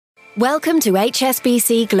Welcome to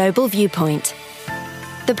HSBC Global Viewpoint,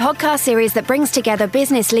 the podcast series that brings together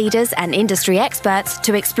business leaders and industry experts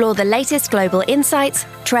to explore the latest global insights,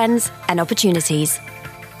 trends, and opportunities.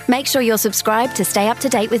 Make sure you're subscribed to stay up to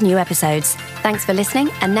date with new episodes. Thanks for listening,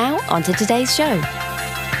 and now on to today's show.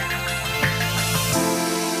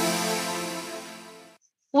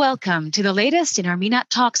 Welcome to the latest in our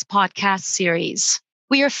MENATalks podcast series.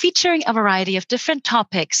 We are featuring a variety of different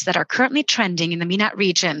topics that are currently trending in the MENAT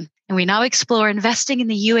region, and we now explore investing in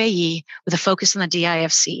the UAE with a focus on the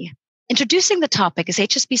DIFC. Introducing the topic is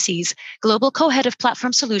HSBC's Global Co-Head of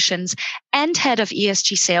Platform Solutions and Head of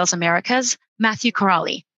ESG Sales Americas, Matthew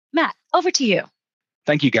Corrali. Matt, over to you.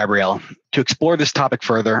 Thank you, Gabrielle. To explore this topic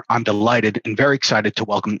further, I'm delighted and very excited to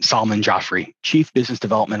welcome Salman Jaffrey, Chief Business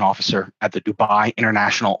Development Officer at the Dubai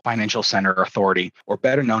International Financial Center Authority, or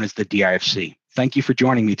better known as the DIFC. Thank you for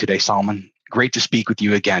joining me today, Salman. Great to speak with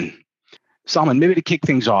you again. Salman, maybe to kick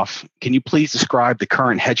things off, can you please describe the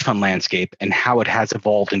current hedge fund landscape and how it has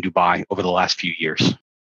evolved in Dubai over the last few years?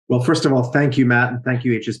 Well, first of all, thank you, Matt, and thank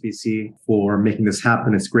you, HSBC, for making this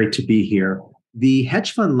happen. It's great to be here. The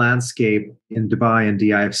hedge fund landscape in Dubai and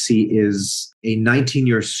DIFC is a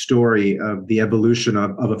 19-year story of the evolution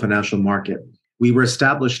of a financial market. We were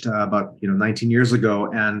established about 19 years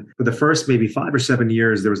ago, and for the first maybe 5 or 7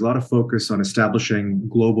 years, there was a lot of focus on establishing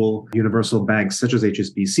global universal banks such as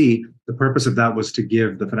HSBC. The purpose of that was to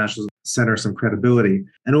give the financial center some credibility.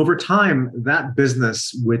 And over time, that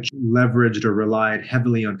business, which leveraged or relied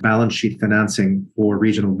heavily on balance sheet financing for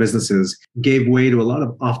regional businesses, gave way to a lot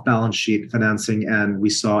of off-balance sheet financing, and we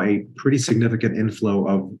saw a pretty significant inflow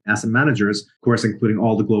of asset managers, of course, including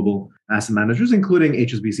all the global asset managers, including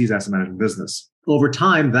HSBC's asset management business. Over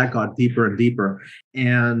time, that got deeper and deeper.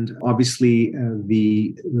 And obviously,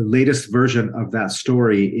 the latest version of that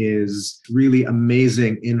story is really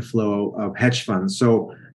amazing inflow of hedge funds.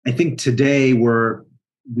 So I think today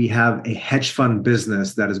we have a hedge fund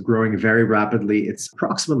business that is growing very rapidly. It's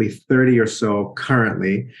approximately 30 or so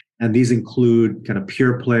currently. And these include kind of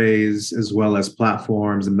pure plays as well as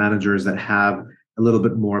platforms and managers that have a little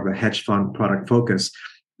bit more of a hedge fund product focus.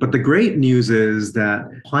 But the great news is that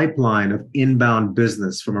pipeline of inbound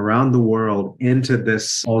business from around the world into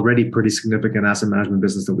this already pretty significant asset management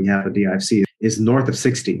business that we have at DIFC is north of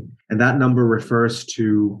 60. And that number refers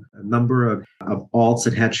to a number of alts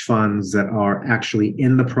and hedge funds that are actually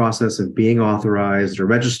in the process of being authorized or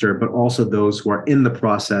registered, but also those who are in the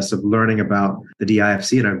process of learning about the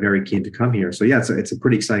DIFC and are very keen to come here. So yeah, it's a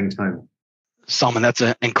pretty exciting time. Salman, that's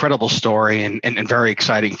an incredible story and very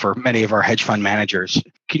exciting for many of our hedge fund managers.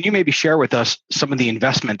 Can you maybe share with us some of the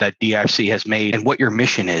investment that DIFC has made and what your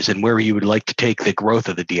mission is and where you would like to take the growth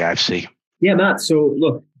of the DIFC? Yeah, Matt. So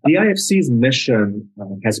look, DIFC's mission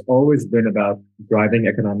has always been about driving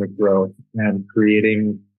economic growth and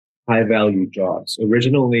creating high-value jobs.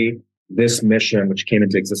 Originally, this mission, which came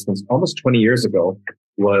into existence almost 20 years ago,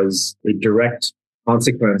 was a direct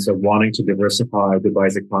consequence of wanting to diversify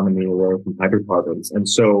Dubai's economy away from hydrocarbons. And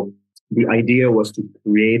so the idea was to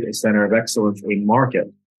create a center of excellence, a market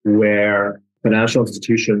where financial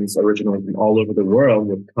institutions originally from all over the world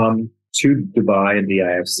would come to Dubai and the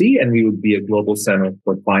DIFC, and we would be a global center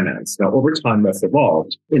for finance. Now, over time, that's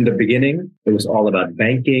evolved. In the beginning, it was all about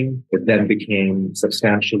banking. It then became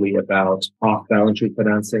substantially about off-balance sheet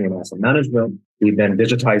financing and asset management. We then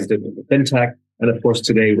digitized it into fintech. And of course,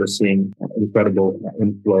 today we're seeing incredible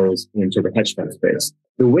inflows into the hedge fund space.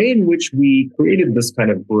 The way in which we created this kind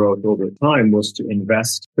of growth over time was to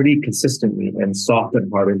invest pretty consistently in soft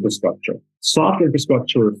and hard infrastructure. Soft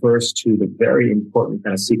infrastructure refers to the very important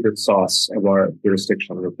kind of secret sauce of our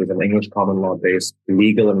jurisdiction, which is an English common law-based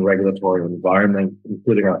legal and regulatory environment,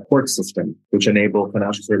 including our court system, which enable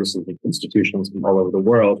financial services institutions from all over the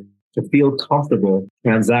world to feel comfortable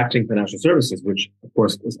transacting financial services, which of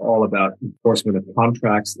course is all about enforcement of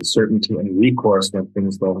contracts, the certainty and recourse when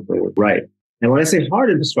things don't go right. And when I say hard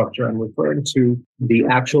infrastructure, I'm referring to the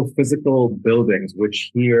actual physical buildings,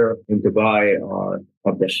 which here in Dubai are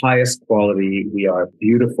of the highest quality. We are a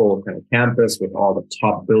beautiful kind of campus with all the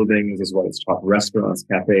top buildings as well as top restaurants,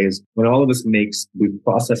 cafes. When all of this makes the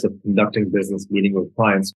process of conducting business, meeting with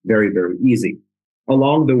clients very, very easy.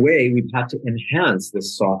 Along the way, we've had to enhance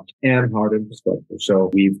this soft and hard infrastructure.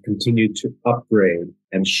 So we've continued to upgrade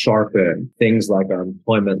and sharpen things like our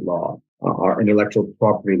employment law, our intellectual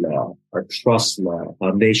property law, our trust law,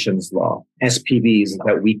 foundations law, SPVs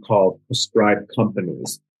that we call prescribed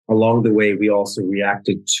companies, along the way, we also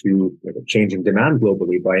reacted to changing demand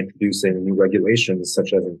globally by introducing new regulations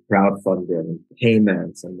such as crowdfunding,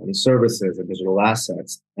 payments, and money services, and digital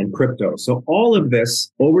assets, and crypto. So all of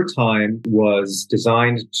this over time was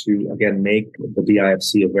designed to, again, make the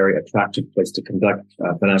DIFC a very attractive place to conduct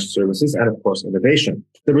financial services and, of course, innovation.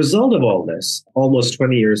 The result of all this, almost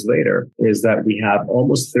 20 years later, is that we have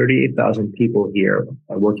almost 38,000 people here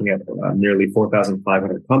working at nearly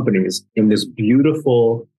 4,500 companies in this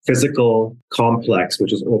beautiful physical complex,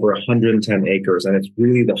 which is over 110 acres. And it's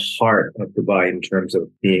really the heart of Dubai in terms of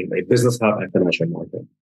being a business hub and financial market.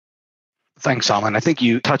 Thanks, Salman. I think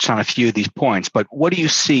you touched on a few of these points, but what do you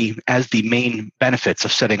see as the main benefits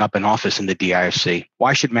of setting up an office in the DIFC?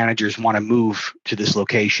 Why should managers want to move to this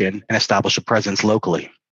location and establish a presence locally?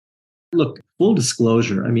 Look, full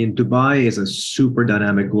disclosure, Dubai is a super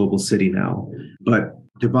dynamic global city now, but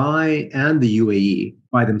Dubai and the UAE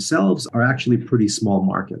by themselves are actually pretty small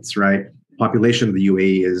markets, right? Population of the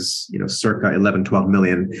UAE is, circa 11, 12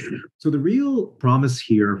 million. So the real promise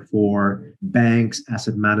here for banks,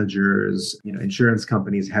 asset managers, insurance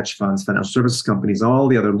companies, hedge funds, financial services companies, all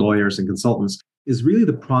the other lawyers and consultants is really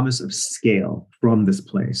the promise of scale from this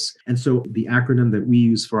place. And so the acronym that we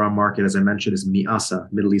use for our market, as I mentioned, is MIASA,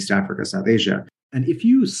 Middle East, Africa, South Asia. And if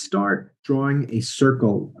you start drawing a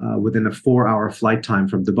circle within a 4-hour flight time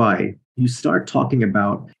from Dubai, you start talking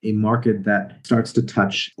about a market that starts to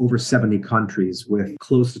touch over 70 countries with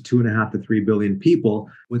close to 2.5 to 3 billion people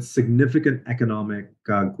with significant economic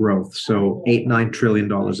growth. So $8-9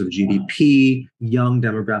 trillion of GDP, young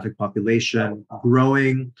demographic population,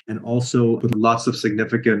 growing, and also with lots of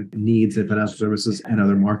significant needs in financial services and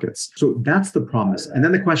other markets. So that's the promise. And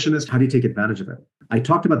then the question is, how do you take advantage of it? I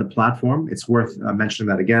talked about the platform. It's worth mentioning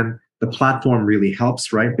that again. The platform really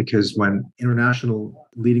helps, right? Because when international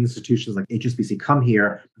leading institutions like HSBC come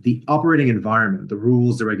here, the operating environment, the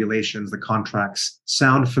rules, the regulations, the contracts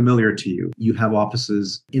sound familiar to you. You have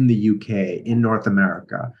offices in the UK, in North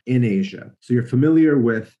America, in Asia. So you're familiar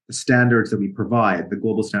with the standards that we provide, the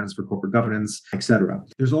global standards for corporate governance, etc.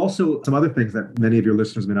 There's also some other things that many of your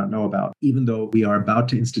listeners may not know about. Even though we are about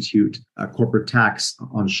to institute a corporate tax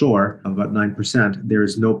on shore of about 9%, there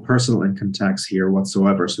is no personal income tax here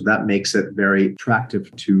whatsoever. So that makes it very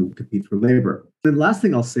attractive to compete for labor. The last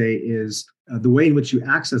thing I'll say is the way in which you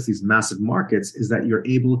access these massive markets is that you're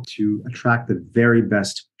able to attract the very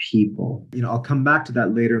best people. I'll come back to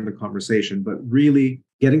that later in the conversation, but really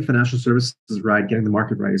getting financial services right, getting the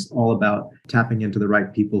market right is all about tapping into the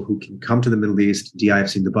right people who can come to the Middle East,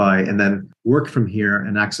 DIFC Dubai, and then work from here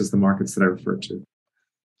and access the markets that I referred to.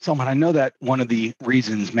 Salman, I know that one of the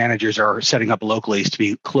reasons managers are setting up locally is to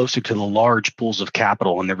be closer to the large pools of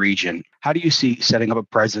capital in the region. How do you see setting up a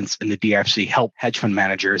presence in the DIFC help hedge fund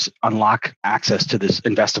managers unlock access to this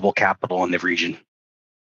investable capital in the region?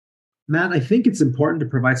 Matt, I think it's important to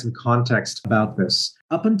provide some context about this.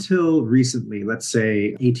 Up until recently, let's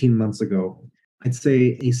say 18 months ago, I'd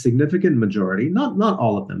say a significant majority, not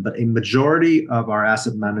all of them, but a majority of our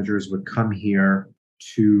asset managers would come here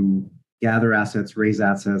to gather assets, raise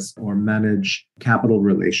assets, or manage capital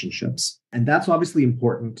relationships. And that's obviously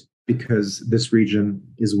important because this region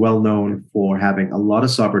is well known for having a lot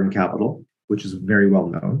of sovereign capital, which is very well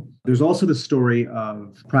known. There's also the story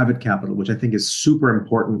of private capital, which I think is super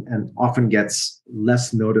important and often gets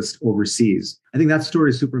less noticed overseas. I think that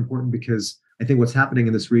story is super important because I think what's happening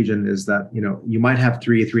in this region is that, you might have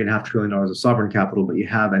 $3.5 trillion of sovereign capital, but you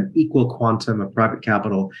have an equal quantum of private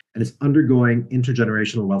capital, and it's undergoing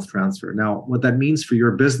intergenerational wealth transfer. Now, what that means for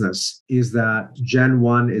your business is that Gen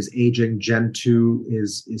 1 is aging, Gen 2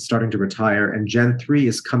 is starting to retire, and Gen 3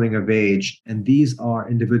 is coming of age. And these are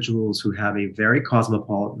individuals who have a very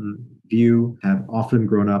cosmopolitan view, have often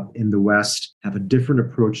grown up in the West, have a different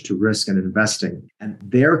approach to risk and investing. And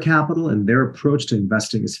their capital and their approach to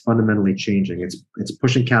investing is fundamentally changing. It's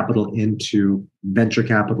pushing capital into venture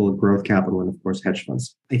capital, growth capital, and of course, hedge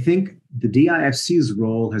funds. I think the DIFC's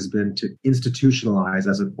role has been to institutionalize,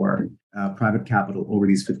 as it were, private capital over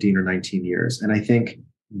these 15 or 19 years. And I think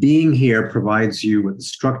being here provides you with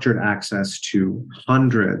structured access to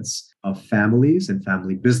hundreds of families and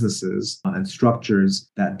family businesses and structures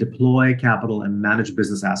that deploy capital and manage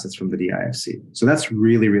business assets from the DIFC. So that's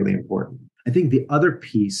really, really important. I think the other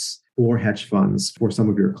piece for hedge funds, for some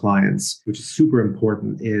of your clients, which is super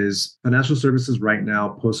important, is financial services right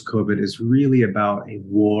now, post-COVID, is really about a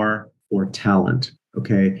war for talent.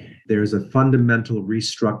 Okay, there's a fundamental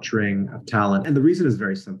restructuring of talent. And the reason is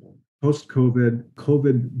very simple. Post-COVID,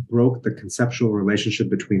 COVID broke the conceptual relationship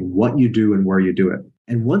between what you do and where you do it.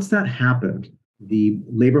 And once that happened, the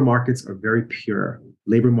labor markets are very pure.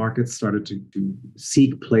 labor markets started to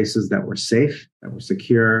seek places that were safe, that were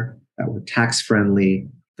secure, that were tax-friendly,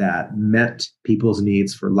 that met people's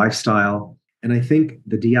needs for lifestyle. And I think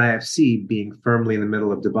the DIFC, being firmly in the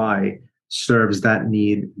middle of Dubai, serves that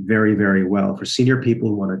need very, very well for senior people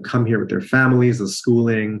who want to come here with their families, the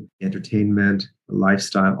schooling, entertainment, the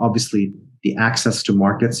lifestyle. Obviously, the access to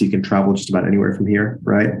markets, you can travel just about anywhere from here,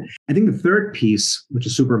 right? I think the third piece, which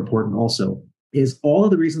is super important also, is all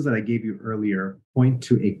of the reasons that I gave you earlier point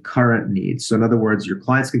to a current need. So in other words, your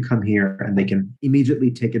clients can come here and they can immediately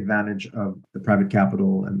take advantage of the private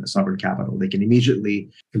capital and the sovereign capital. They can immediately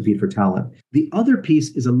compete for talent. The other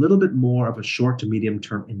piece is a little bit more of a short to medium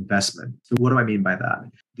term investment. So what do I mean by that?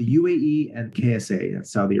 The UAE and KSA,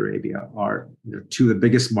 Saudi Arabia, are two of the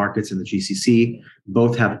biggest markets in the GCC.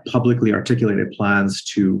 Both have publicly articulated plans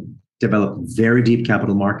to develop very deep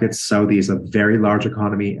capital markets. Saudi is a very large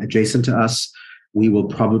economy adjacent to us. We will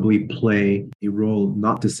probably play a role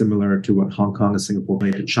not dissimilar to what Hong Kong and Singapore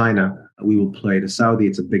play to China. We will play to Saudi.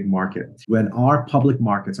 It's a big market. When our public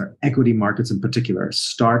markets, our equity markets in particular,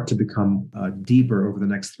 start to become deeper over the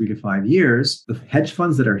next 3 to 5 years, the hedge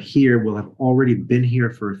funds that are here will have already been here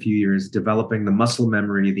for a few years, developing the muscle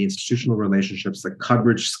memory, the institutional relationships, the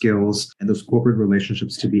coverage skills, and those corporate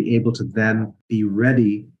relationships to be able to then be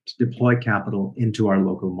ready to deploy capital into our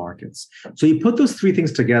local markets. So you put those three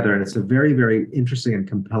things together, and it's a very, very interesting and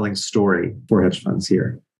compelling story for hedge funds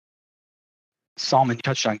here. Salman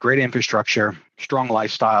touched on great infrastructure, strong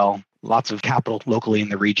lifestyle, lots of capital locally in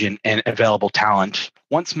the region, and available talent.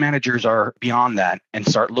 Once managers are beyond that and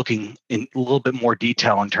start looking in a little bit more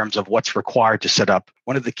detail in terms of what's required to set up,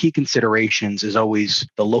 one of the key considerations is always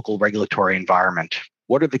the local regulatory environment.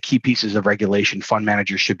 What are the key pieces of regulation fund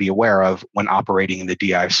managers should be aware of when operating in the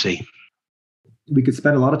DIFC? We could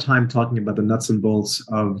spend a lot of time talking about the nuts and bolts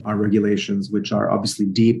of our regulations, which are obviously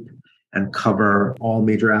deep and cover all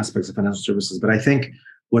major aspects of financial services. But I think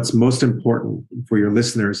what's most important for your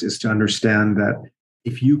listeners is to understand that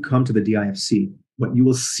if you come to the DIFC, what you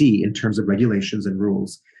will see in terms of regulations and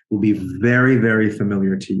rules will be very, very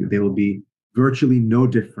familiar to you. They will be virtually no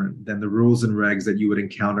different than the rules and regs that you would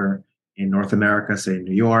encounter in North America, say in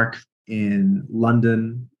New York, in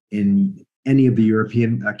London, in any of the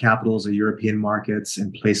European capitals or European markets,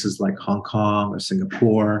 in places like Hong Kong or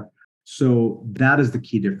Singapore. So that is the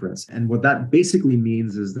key difference. And what that basically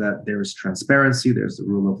means is that there is transparency, there's the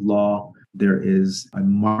rule of law, there is a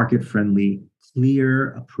market-friendly,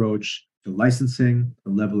 clear approach to licensing.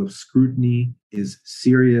 The level of scrutiny is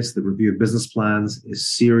serious. The review of business plans is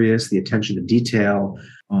serious. The attention to detail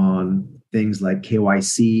on things like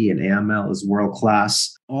KYC and AML is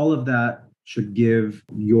world-class. All of that should give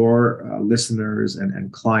your listeners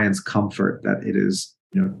and clients comfort that it is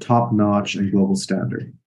top-notch and global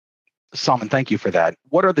standard. Salman, thank you for that.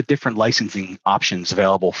 What are the different licensing options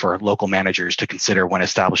available for local managers to consider when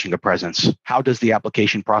establishing a presence? How does the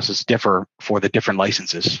application process differ for the different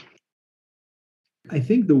licenses? I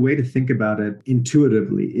think the way to think about it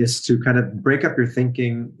intuitively is to kind of break up your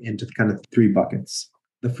thinking into kind of three buckets.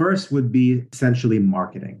 The first would be essentially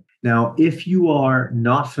marketing. Now, if you are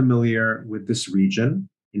not familiar with this region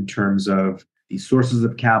in terms of the sources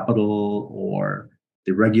of capital or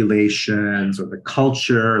the regulations or the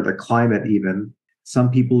culture, or the climate even, some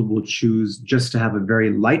people will choose just to have a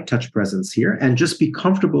very light touch presence here and just be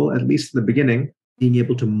comfortable, at least in the beginning, being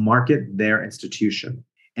able to market their institution.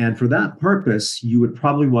 And for that purpose, you would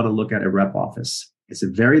probably want to look at a rep office. It's a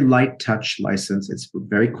very light touch license. It's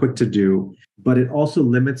very quick to do, but it also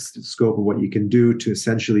limits the scope of what you can do to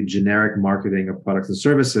essentially generic marketing of products and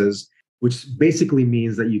services, which basically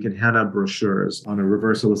means that you can hand out brochures on a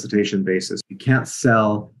reverse solicitation basis. You can't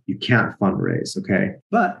sell, you can't fundraise, okay?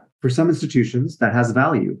 But for some institutions, that has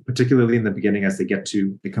value, particularly in the beginning as they get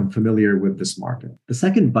to become familiar with this market. The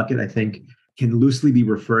second bucket, I think, can loosely be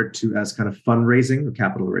referred to as kind of fundraising or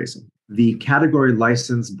capital raising. The category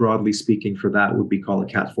license, broadly speaking, for that would be called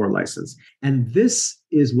a Cat 4 license. And this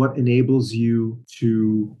is what enables you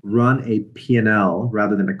to run a P&L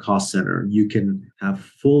rather than a cost center. You can have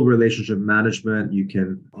full relationship management. You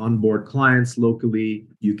can onboard clients locally.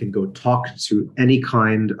 You can go talk to any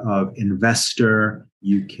kind of investor.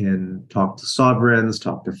 You can talk to sovereigns,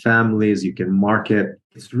 talk to families. You can market.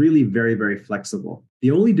 It's really very, very flexible.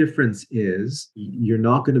 The only difference is you're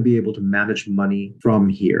not going to be able to manage money from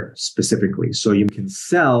here specifically. So you can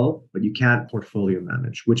sell, but you can't portfolio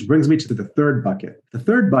manage, which brings me to the third bucket. The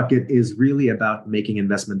third bucket is really about making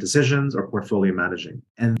investment decisions or portfolio managing.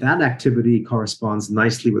 And that activity corresponds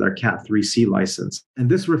nicely with our Cat 3C license. And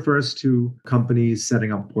this refers to companies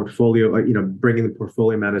setting up portfolio, bringing the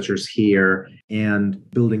portfolio managers here and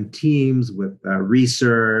building teams with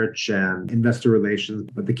research and investor relations.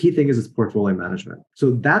 But the key thing is it's portfolio management.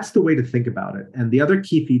 So that's the way to think about it. And the other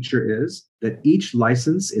key feature is that each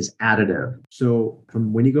license is additive. So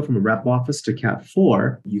when you go from a rep office to Cat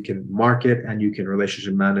 4, you can market and you can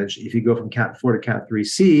relationship manage. If you go from Cat 4 to Cat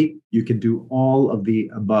 3C, you can do all of the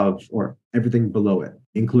above or everything below it,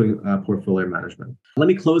 including portfolio management. Let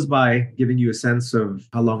me close by giving you a sense of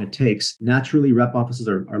how long it takes. Naturally, rep offices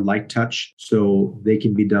are light touch, so they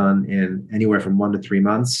can be done in anywhere from 1 to 3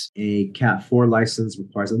 months. A Cat 4 license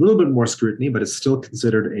requires a little bit more scrutiny, but it's still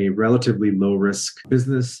considered a relatively low risk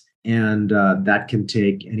business. And that can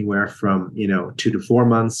take anywhere from 2 to 4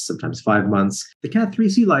 months, sometimes 5 months. The Cat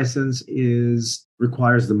 3C license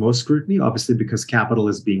requires the most scrutiny, obviously, because capital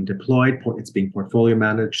is being deployed, it's being portfolio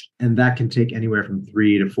managed, and that can take anywhere from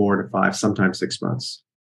 3 to 4 to 5, sometimes 6 months.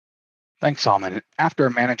 Thanks, Salman. After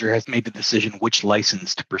a manager has made the decision which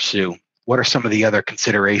license to pursue, what are some of the other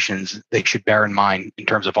considerations they should bear in mind in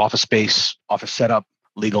terms of office space, office setup,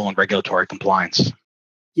 legal and regulatory compliance?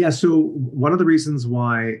 Yeah, so one of the reasons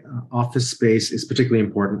why office space is particularly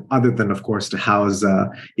important, other than, of course, to house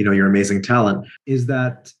your amazing talent, is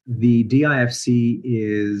that the DIFC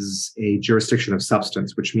is a jurisdiction of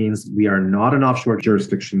substance, which means we are not an offshore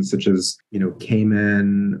jurisdiction such as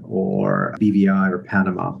Cayman or BVI or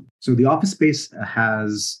Panama. So the office space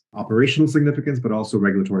has operational significance, but also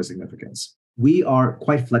regulatory significance. We are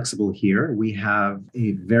quite flexible here. We have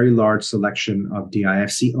a very large selection of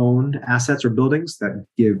DIFC-owned assets or buildings that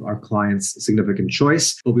give our clients significant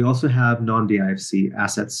choice, but we also have non-DIFC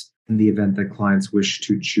assets in the event that clients wish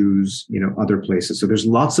to choose, other places. So there's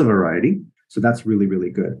lots of variety. So that's really,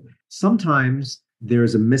 really good. Sometimes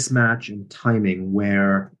there's a mismatch in timing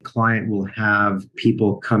where a client will have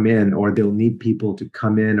people come in or they'll need people to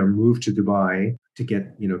come in or move to Dubai to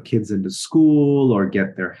get, kids into school or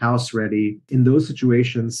get their house ready. In those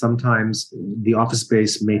situations, sometimes the office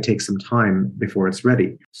space may take some time before it's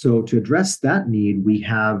ready. So to address that need, we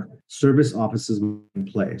have service offices in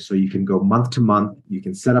place. So you can go month to month, you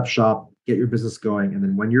can set up shop, get your business going. And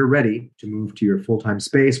then when you're ready to move to your full-time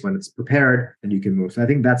space, when it's prepared, then you can move. So I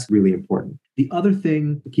think that's really important. The other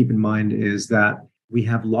thing to keep in mind is that we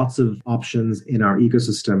have lots of options in our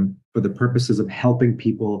ecosystem for the purposes of helping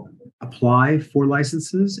people apply for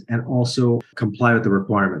licenses and also comply with the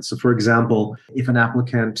requirements. So for example, if an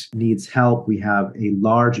applicant needs help, we have a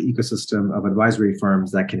large ecosystem of advisory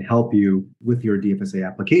firms that can help you with your DFSA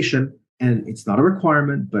application. And it's not a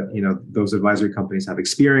requirement, but those advisory companies have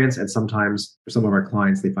experience. And sometimes for some of our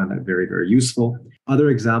clients, they find that very, very useful. Other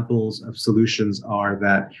examples of solutions are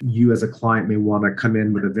that you as a client may want to come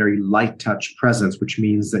in with a very light touch presence, which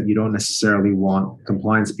means that you don't necessarily want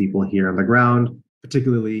compliance people here on the ground,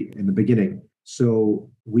 particularly in the beginning. So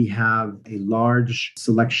we have a large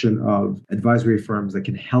selection of advisory firms that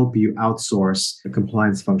can help you outsource the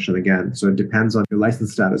compliance function again. So it depends on your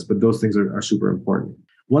license status, but those things are super important.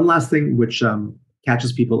 One last thing which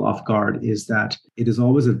catches people off guard is that it is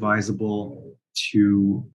always advisable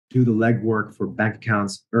to do the legwork for bank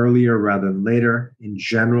accounts earlier rather than later. In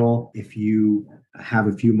general, if you have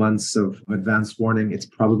a few months of advance warning, it's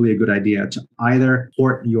probably a good idea to either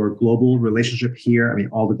port your global relationship here. I mean,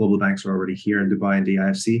 all the global banks are already here in Dubai and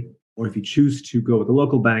DIFC. Or if you choose to go with a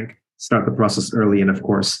local bank, start the process early. And of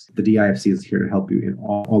course, the DIFC is here to help you in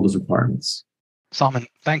all those requirements. Salman,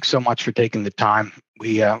 thanks so much for taking the time.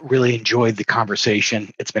 We really enjoyed the conversation.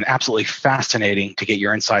 It's been absolutely fascinating to get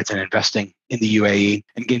your insights in investing in the UAE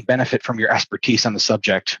and gain benefit from your expertise on the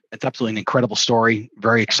subject. It's absolutely an incredible story,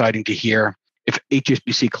 very exciting to hear. If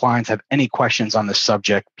HSBC clients have any questions on this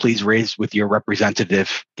subject, please raise with your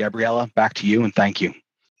representative. Gabriella, back to you and thank you.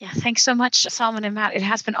 Yeah, thanks so much, Salman and Matt. It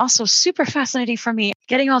has been also super fascinating for me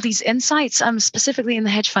getting all these insights, specifically in the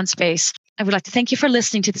hedge fund space. I would like to thank you for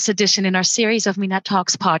listening to this edition in our series of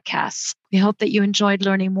MENATalks podcasts. We hope that you enjoyed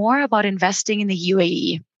learning more about investing in the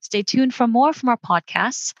UAE. Stay tuned for more from our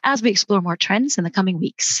podcasts as we explore more trends in the coming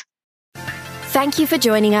weeks. Thank you for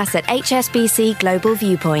joining us at HSBC Global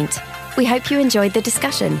Viewpoint. We hope you enjoyed the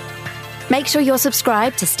discussion. Make sure you're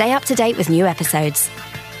subscribed to stay up to date with new episodes.